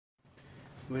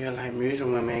Real life music,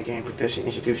 my man, game production,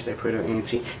 introduced that Predator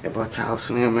NT, that boy Tall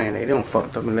Slim, man, they don't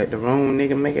fucked up and let the wrong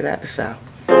nigga make it out the South.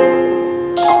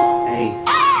 Hey,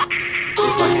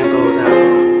 this right here goes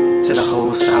out to the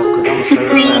whole South, cause I'm a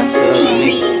certified Southern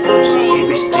nigga.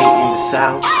 Every state in the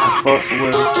South, I fucks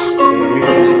with them, in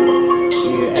music,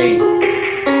 nigga, hey.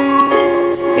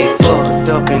 They fucked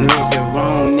up and let the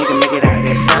wrong nigga make it out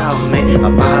that South, man. A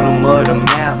bottom of the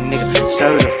map, nigga,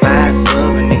 certified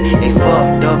Southern nigga. They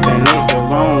fucked up and let the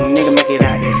wrong nigga make it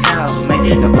out that South, man.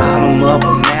 The bottom of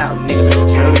a map, nigga,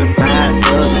 certified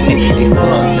Southern nigga. They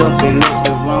fucked up and let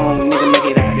the wrong nigga make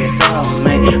it out that South,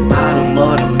 man. Bottom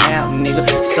of the map, nigga,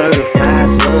 certified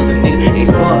Southern nigga. They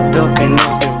fucked up and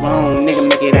let the wrong nigga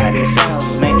make it out that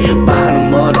South, man.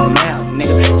 Bottom of the map,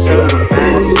 nigga,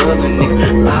 certified Southern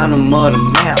nigga. Bottom of the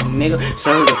map, nigga,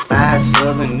 certified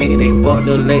Southern nigga. They fucked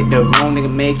up, let the wrong nigga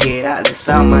make it out the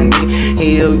South, my nigga.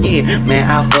 Hell yeah, man,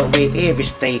 I fuck with every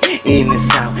state in the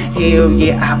South. Hell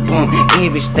yeah, I bump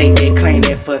every state that claim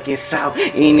that fucking South.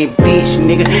 Any bitch,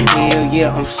 nigga. Hell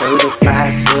yeah, I'm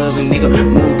certified Southern nigga.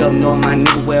 Moved up north, my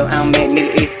nigga. Well, I'm at,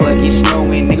 nigga, it fucking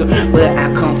snowing, nigga. But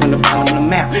I come from the bottom of the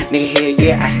map, nigga. Hell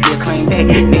yeah, I still claim that,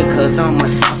 nigga, cause I'm a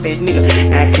South ass nigga.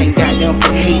 I can't goddamn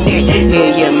fuck hate that.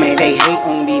 Hell yeah, man, they hate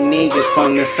on these niggas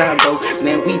from the South, though.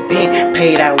 Man, we been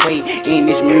paid our way in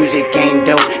this music game,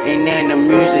 though. And now the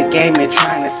music game is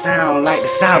trying to sound like the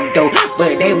South, though.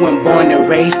 But they weren't born and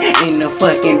raised in the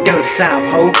fucking dirty South,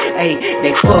 ho. Hey,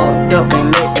 they fucked up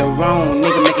and let the wrong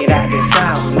nigga make it out the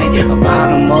South, man. A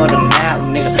bottom of the map,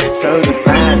 nigga,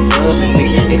 certified Southern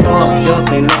nigga. They fucked up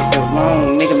and let the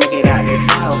wrong nigga make it out the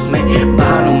South, man.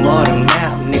 Bottom of the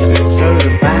map, nigga,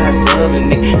 certified Southern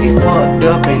nigga. They fucked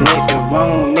up and let the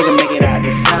wrong nigga make it out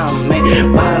the South,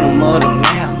 man. Bottom of the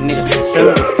map, nigga,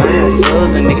 certified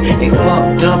Southern nigga. They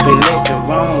fucked up and let the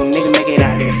wrong nigga make it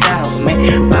out the South,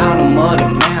 man. Bottom of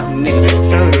the map, nigga,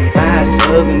 certified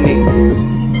Southern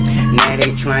nigga. Now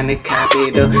they tryna copy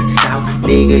the South,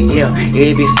 nigga, yeah.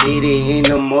 Every city in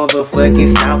the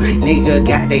motherfucking South, nigga,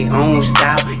 got their own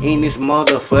style in this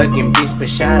motherfucking bitch. But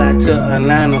shout out to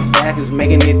Atlanta Falcons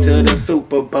making it to the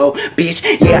Super Bowl, bitch.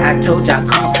 Yeah, I told y'all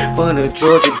come for the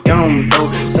Georgia Dome,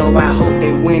 though. So I hope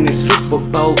they win the Super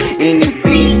Bowl in this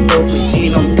bitch, though. But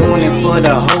shit, I'm doing it for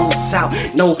the whole South,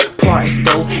 no parts,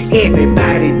 though.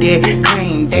 Everybody there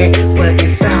claim that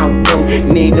fucking South, though.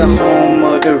 Nigga, home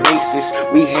of the racists,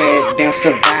 we had them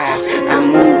survive. I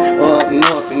moved up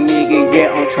north, nigga,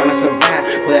 yeah, I'm tryna survive.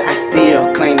 But I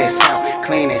still claim that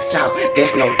South,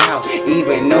 there's no doubt.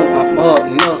 Even though I'm up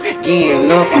north, getting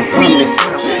love, I'm from the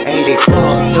South. Hey, they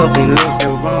fucked up and let the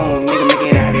wrong nigga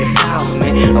make it out the South,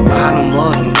 man. A bottom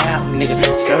of the map, nigga,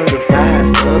 certified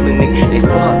Southern nigga. They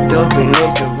fucked up and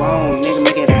let the wrong nigga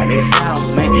make it out the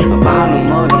South, man. A bottom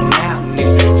of the map,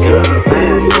 nigga,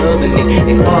 certified Southern nigga.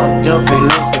 They fucked up and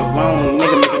let the wrong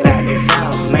nigga make it out the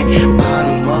South, man.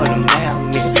 Bottom of the map,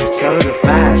 nigga,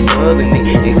 certified Southern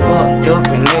nigga. They fucked up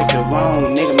and let the wrong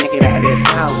nigga make it out the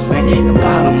South, man. The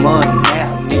bottom of the map,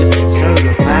 nigga,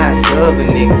 certified Southern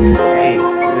nigga. Hey,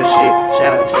 real shit.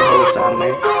 Shout out to the whole South,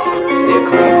 man. Still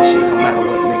claiming shit no matter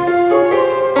what, nigga.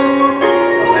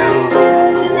 Atlanta,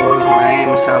 New Orleans,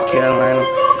 Miami, South Carolina,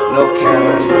 North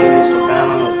Carolina, nigga,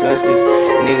 Savannah, Augustus,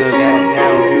 nigga,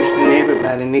 goddamn Houston,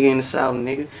 everybody, nigga in the South,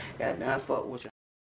 nigga. Goddamn, fuck with you.